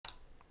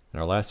In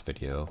our last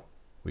video,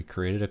 we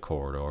created a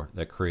corridor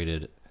that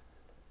created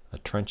a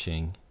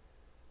trenching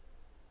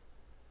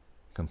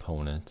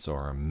components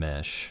or a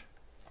mesh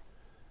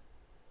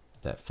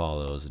that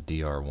follows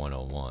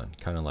DR101,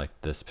 kind of like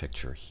this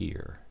picture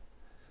here.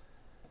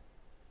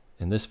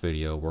 In this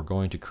video, we're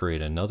going to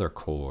create another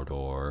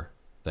corridor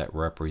that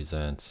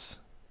represents,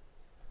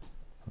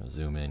 I'm going to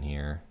zoom in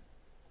here,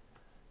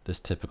 this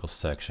typical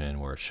section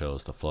where it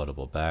shows the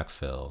floodable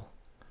backfill.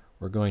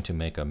 We're going to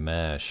make a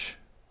mesh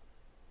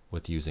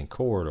with using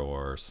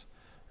corridors,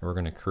 and we're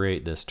going to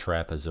create this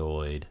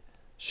trapezoid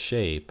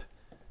shape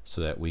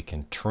so that we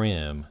can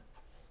trim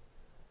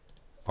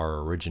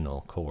our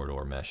original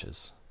corridor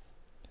meshes.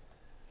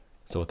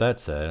 So with that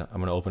said, I'm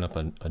going to open up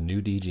a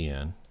new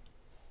DGN,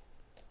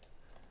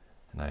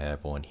 and I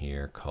have one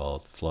here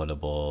called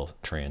Floodable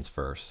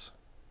Transverse.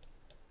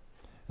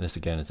 And this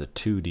again is a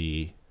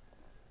 2D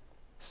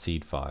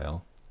seed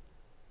file.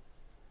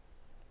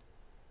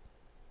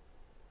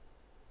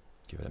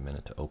 Give it a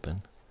minute to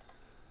open.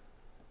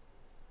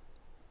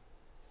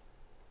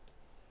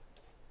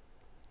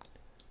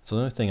 So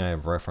the only thing I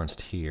have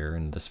referenced here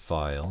in this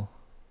file,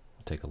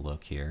 take a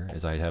look here,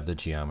 is I have the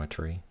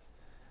geometry,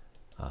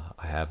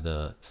 I have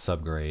the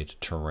subgrade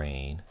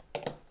terrain,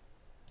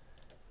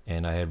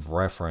 and I have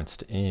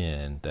referenced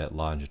in that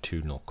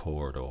longitudinal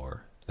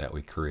corridor that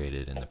we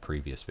created in the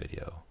previous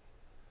video.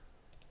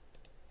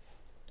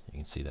 You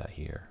can see that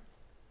here.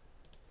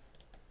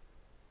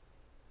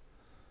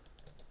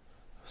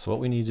 So what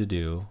we need to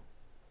do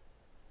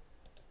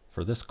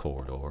for this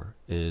corridor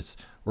is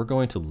we're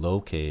going to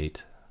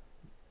locate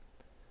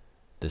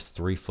this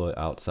 3 foot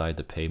outside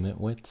the pavement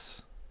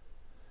widths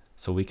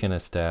so we can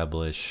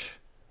establish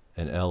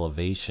an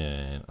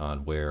elevation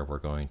on where we're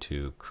going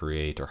to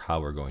create or how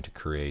we're going to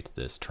create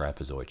this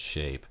trapezoid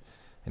shape.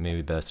 And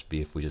maybe best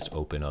be if we just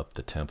open up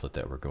the template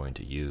that we're going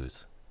to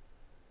use.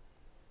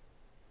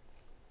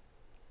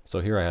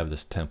 So here I have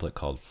this template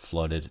called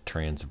Flooded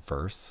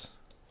Transverse,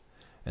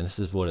 and this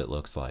is what it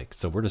looks like.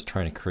 So we're just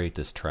trying to create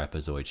this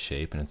trapezoid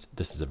shape, and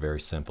this is a very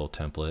simple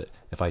template.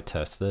 If I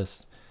test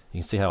this, you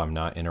can see how I'm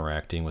not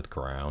interacting with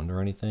ground or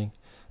anything.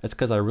 That's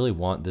because I really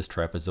want this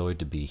trapezoid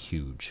to be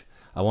huge.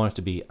 I want it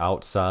to be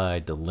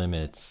outside the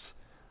limits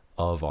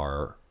of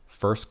our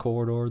first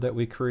corridor that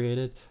we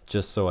created,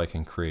 just so I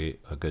can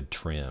create a good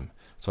trim.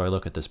 So I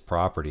look at this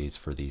properties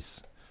for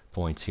these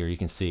points here. You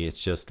can see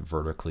it's just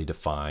vertically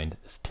defined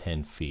as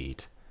 10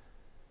 feet.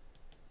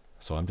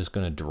 So I'm just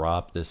going to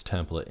drop this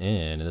template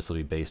in, and this will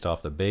be based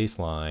off the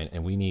baseline,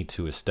 and we need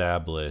to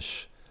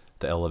establish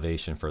the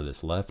elevation for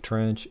this left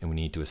trench, and we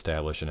need to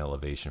establish an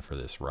elevation for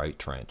this right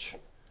trench.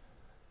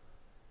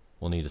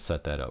 We'll need to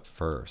set that up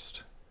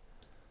first.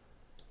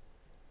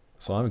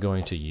 So I'm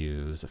going to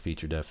use a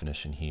feature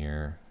definition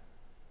here.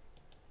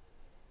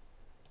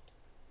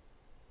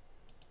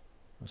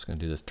 I'm just going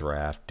to do this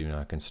draft, do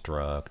not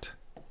construct.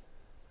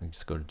 I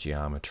just go to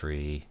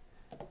geometry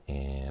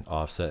and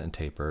offset and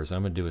tapers.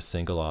 I'm going to do a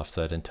single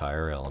offset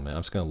entire element.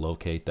 I'm just going to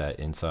locate that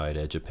inside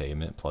edge of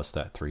pavement plus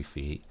that 3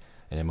 feet.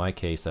 And in my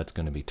case, that's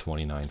going to be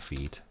 29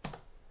 feet.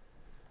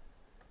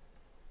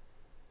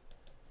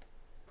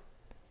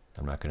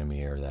 I'm not going to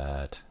mirror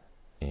that.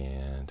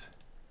 And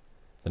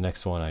the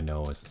next one I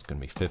know is it's going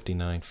to be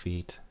 59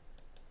 feet.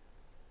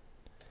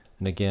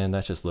 And again,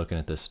 that's just looking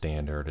at the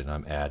standard, and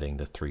I'm adding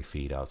the 3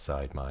 feet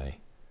outside my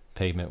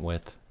pavement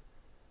width.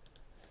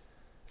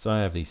 So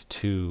I have these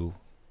two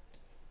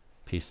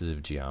pieces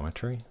of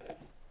geometry,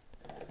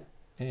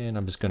 and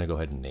I'm just going to go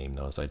ahead and name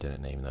those. I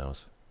didn't name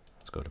those.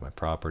 Let's go to my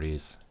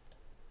properties.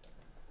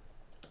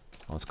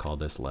 Let's call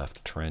this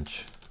left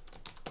trench.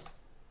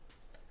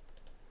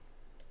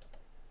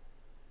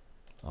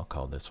 I'll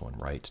call this one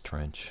right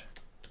trench.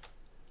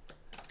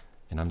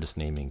 And I'm just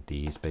naming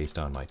these based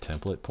on my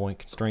template point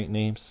constraint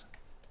names.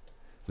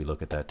 If we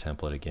look at that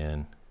template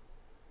again,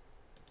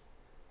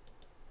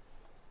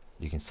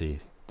 you can see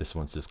this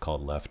one's just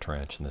called left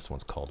trench and this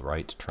one's called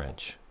right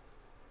trench.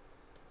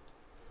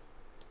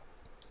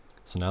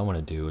 So now what I'm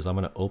going to do is I'm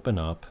going to open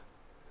up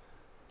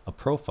a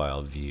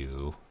profile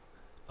view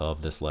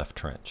of this left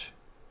trench.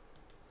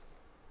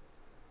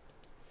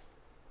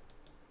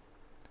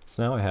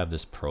 So now I have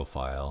this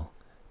profile,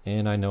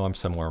 and I know I'm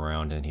somewhere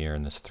around in here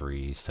in this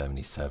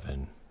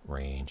 377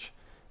 range.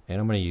 And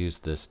I'm going to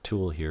use this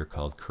tool here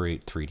called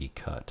Create 3D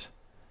Cut.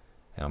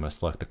 And I'm going to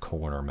select the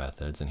corner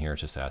methods, and here it's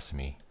just asking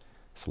me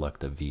select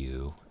the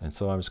view. And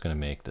so I'm just going to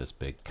make this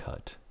big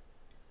cut.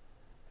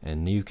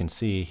 And you can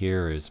see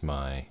here is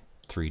my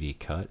 3D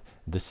cut.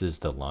 This is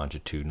the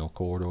longitudinal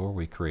corridor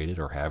we created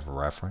or have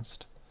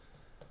referenced.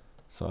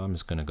 So I'm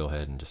just going to go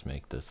ahead and just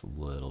make this a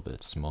little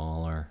bit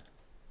smaller.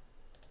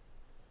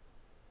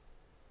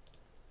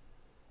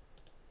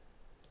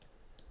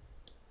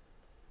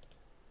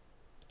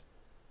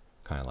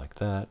 Kind of like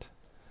that.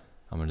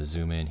 I'm going to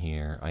zoom in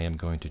here. I am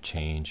going to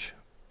change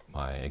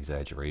my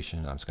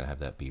exaggeration. I'm just going to have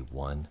that be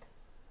 1.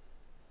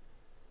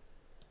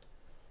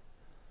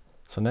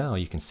 So now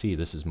you can see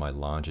this is my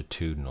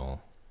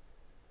longitudinal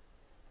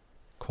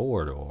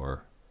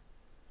corridor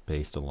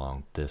based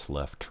along this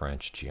left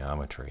trench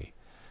geometry.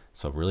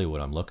 So really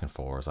what I'm looking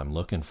for is I'm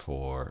looking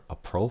for a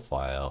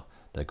profile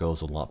that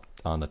goes along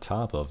on the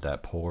top of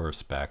that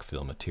porous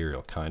backfill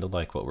material, kind of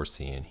like what we're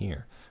seeing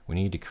here. We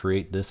need to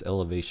create this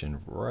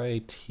elevation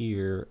right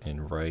here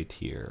and right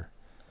here.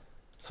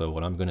 So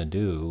what I'm going to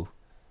do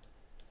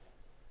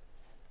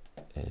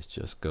is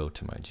just go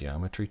to my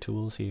geometry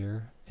tools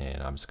here,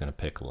 and I'm just going to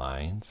pick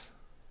lines.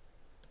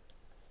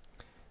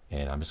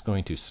 And I'm just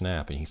going to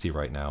snap, and you can see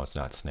right now it's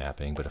not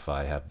snapping, but if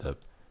I have the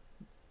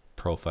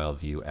profile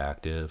view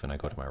active and I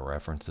go to my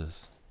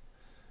references,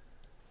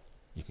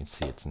 you can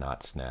see it's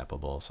not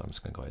snappable. So I'm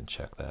just going to go ahead and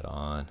check that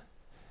on.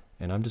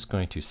 And I'm just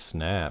going to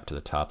snap to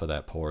the top of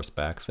that porous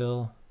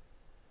backfill,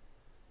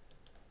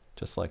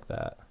 just like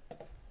that.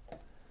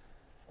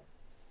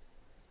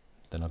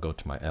 Then I'll go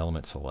to my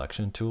element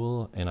selection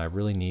tool, and I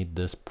really need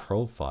this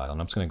profile,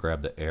 and I'm just going to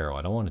grab the arrow.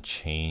 I don't want to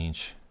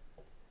change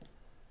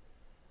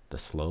the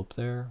slope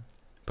there,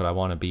 but I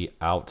want to be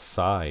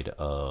outside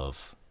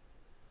of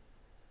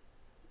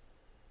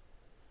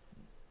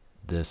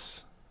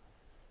this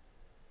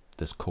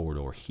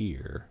corridor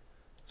here,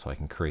 so I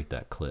can create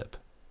that clip.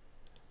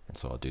 And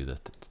so I'll do the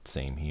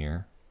same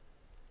here.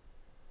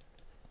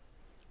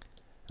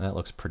 And that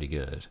looks pretty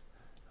good.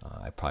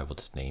 I probably will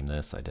just name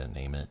this. I didn't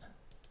name it.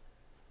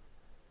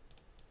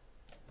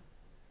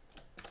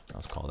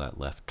 Let's call that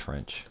left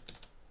trench.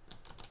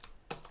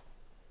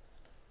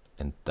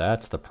 And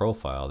that's the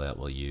profile that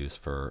we'll use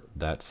for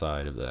that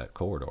side of that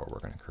corridor we're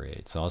going to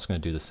create. So I'm just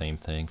going to do the same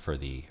thing for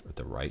the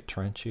right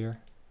trench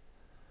here.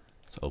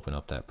 Let's open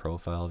up that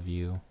profile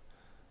view.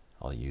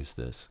 I'll use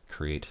this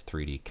create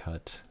 3D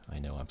cut. I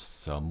know I'm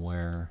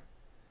somewhere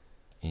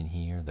in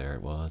here. There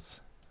it was.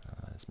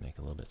 Let's make it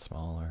a little bit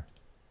smaller.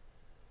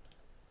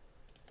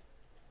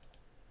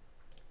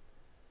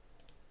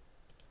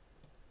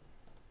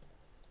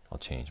 I'll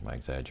change my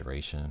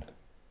exaggeration.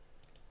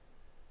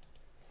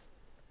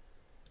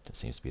 It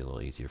seems to be a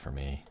little easier for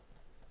me.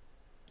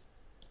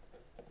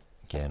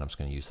 Again, I'm just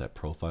going to use that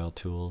profile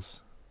tools.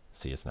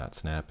 See, it's not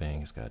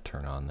snapping. It's got to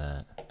turn on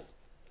that.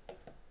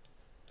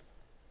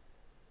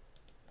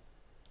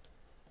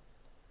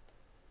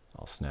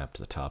 I'll snap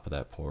to the top of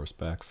that porous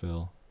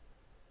backfill.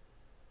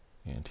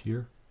 And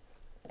here.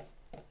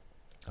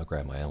 I'll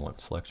grab my element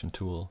selection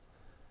tool.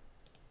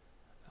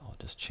 I'll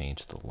just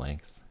change the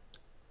length.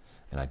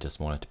 And I just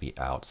want it to be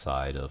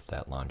outside of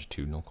that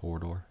longitudinal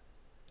corridor.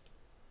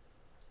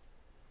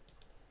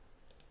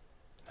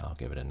 I'll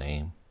give it a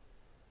name.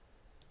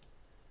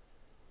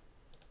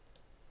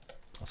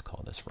 Let's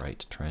call this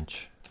right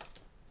trench.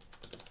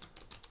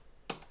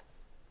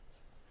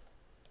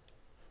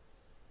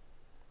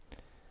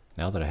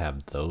 Now that I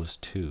have those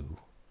two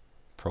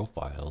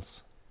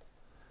profiles,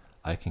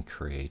 I can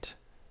create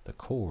the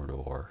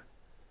corridor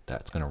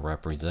that's going to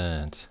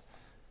represent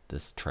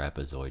this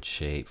trapezoid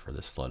shape for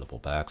this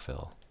floodable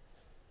backfill.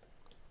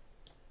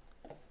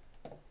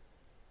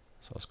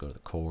 So let's go to the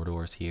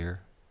corridors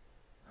here.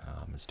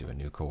 Let's do a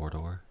new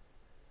corridor,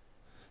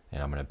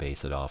 and I'm going to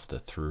base it off the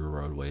through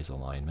roadways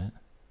alignment.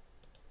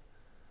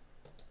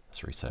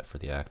 Let's reset for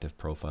the active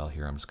profile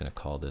here. I'm just going to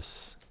call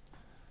this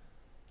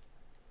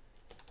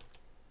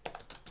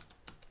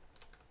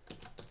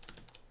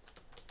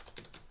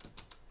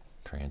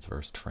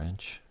transverse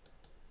trench.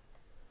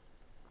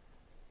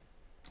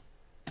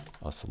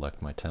 I'll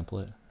select my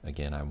template.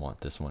 Again, I want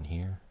this one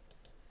here.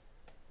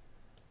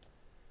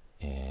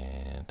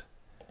 And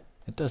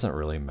it doesn't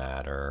really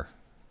matter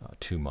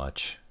too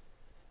much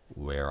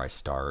where I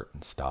start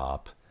and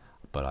stop,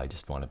 but I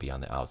just want to be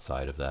on the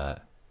outside of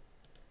that.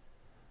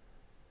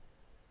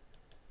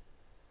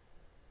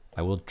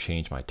 I will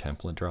change my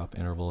template drop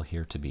interval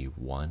here to be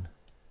 1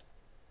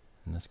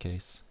 in this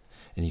case.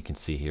 And you can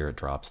see here it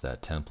drops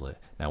that template.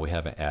 Now we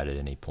haven't added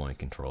any point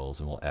controls,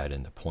 and we'll add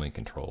in the point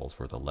controls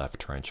where the left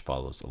trench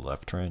follows the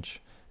left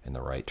trench and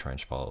the right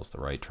trench follows the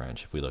right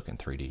trench. If we look in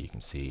 3D, you can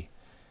see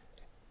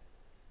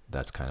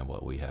that's kind of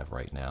what we have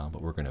right now,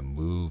 but we're going to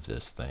move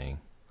this thing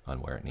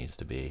on where it needs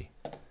to be.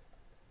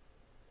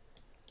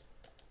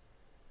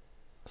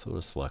 So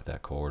we'll select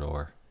that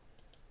corridor.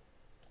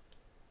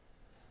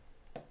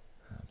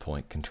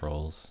 Point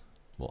controls,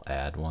 we'll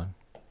add one.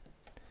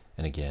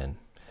 And again,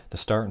 the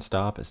start and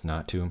stop is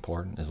not too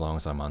important as long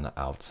as I'm on the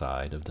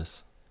outside of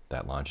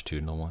that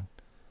longitudinal one.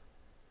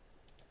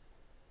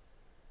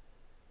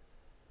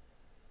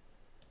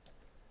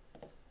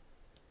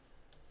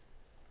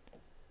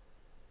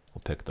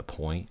 We'll pick the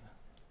point.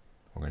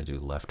 We're going to do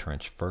left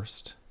trench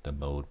first. The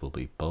mode will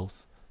be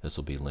both. This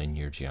will be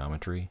linear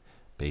geometry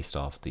based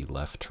off the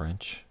left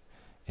trench,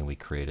 and we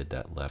created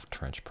that left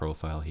trench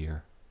profile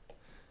here.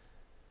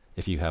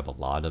 If you have a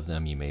lot of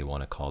them, you may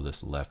want to call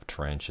this left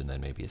trench and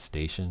then maybe a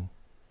station.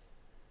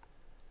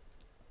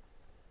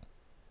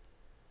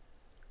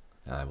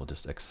 I will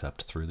just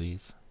accept through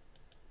these.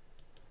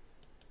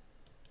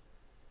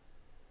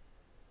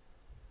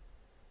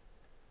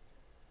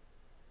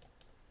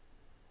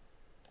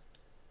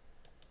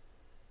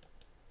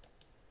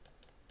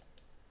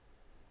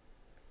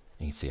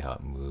 You can see how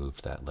it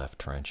moved that left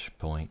trench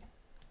point.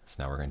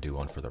 So now we're going to do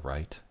one for the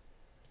right.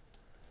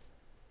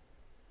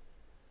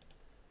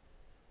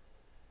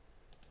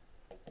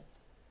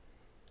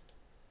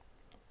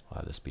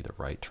 have this be the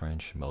right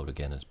trench. Mode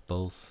again is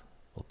both.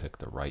 We'll pick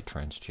the right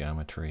trench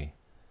geometry.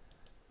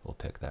 We'll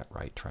pick that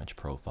right trench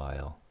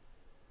profile.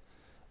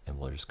 And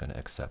we're just going to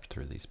accept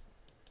through these.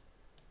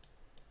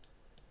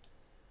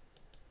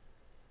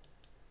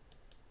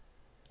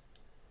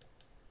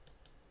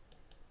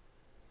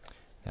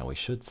 Now we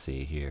should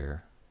see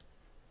here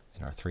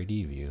in our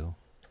 3D view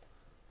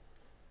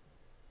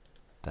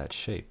that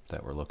shape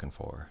that we're looking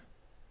for.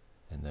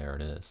 And there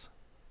it is.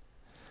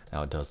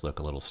 Now it does look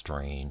a little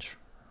strange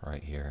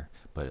right here,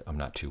 but I'm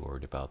not too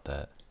worried about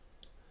that.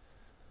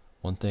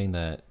 One thing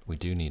that we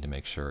do need to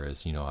make sure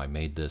is, I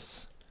made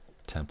this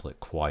template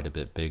quite a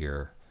bit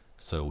bigger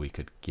so we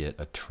could get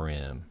a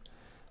trim.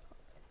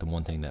 The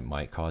one thing that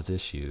might cause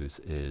issues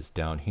is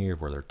down here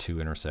where they're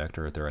two intersect,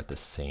 or they're at the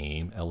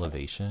same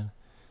elevation.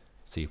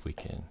 See if we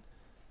can. I'm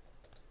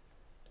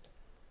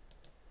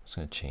just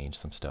going to change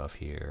some stuff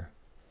here.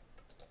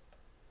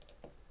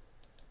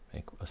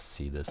 Make us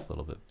see this a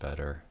little bit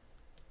better.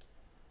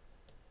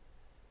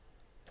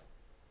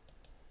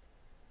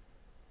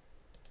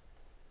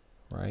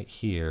 Right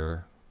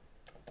here,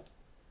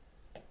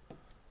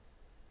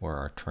 where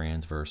our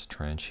transverse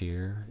trench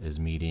here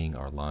is meeting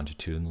our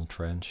longitudinal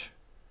trench,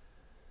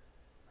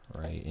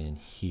 right in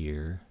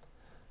here,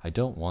 I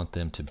don't want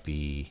them to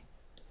be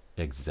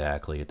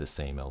exactly at the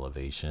same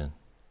elevation.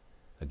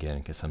 Again,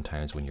 because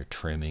sometimes when you're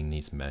trimming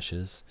these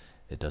meshes,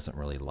 it doesn't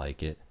really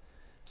like it.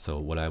 So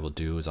what I will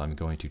do is I'm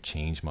going to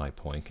change my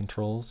point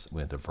controls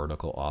with the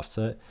vertical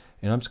offset,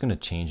 and I'm just going to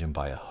change them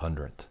by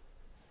 100th.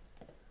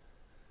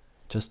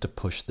 Just to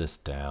push this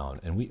down,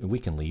 and we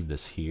can leave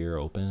this here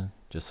open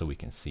just so we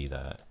can see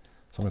that.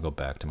 So I'm gonna go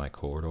back to my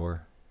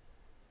corridor.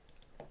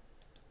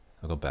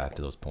 I'll go back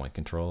to those point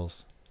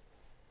controls.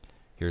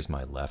 Here's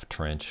my left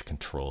trench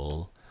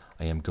control.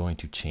 I am going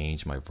to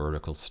change my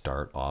vertical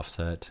start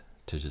offset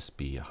to just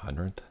be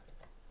 100th.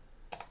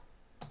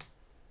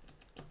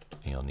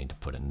 And I'll need to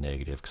put a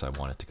negative because I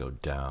want it to go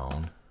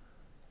down.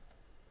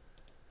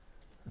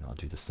 And I'll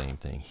do the same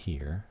thing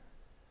here.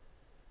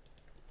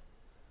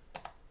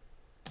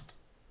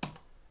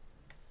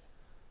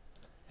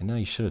 And now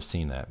you should have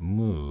seen that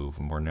move,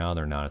 where now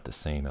they're not at the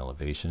same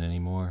elevation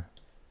anymore.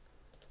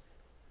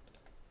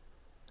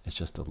 It's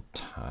just a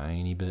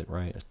tiny bit,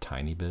 right? A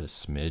tiny bit, a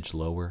smidge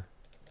lower.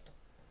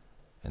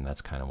 And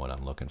that's kind of what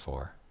I'm looking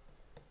for.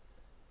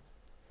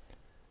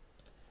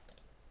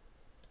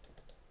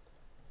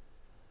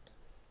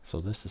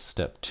 So this is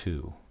step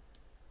 2.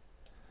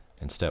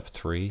 In step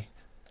 3,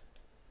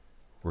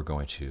 we're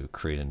going to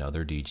create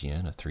another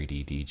DGN, a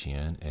 3D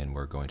DGN, and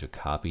we're going to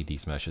copy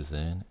these meshes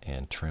in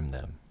and trim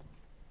them.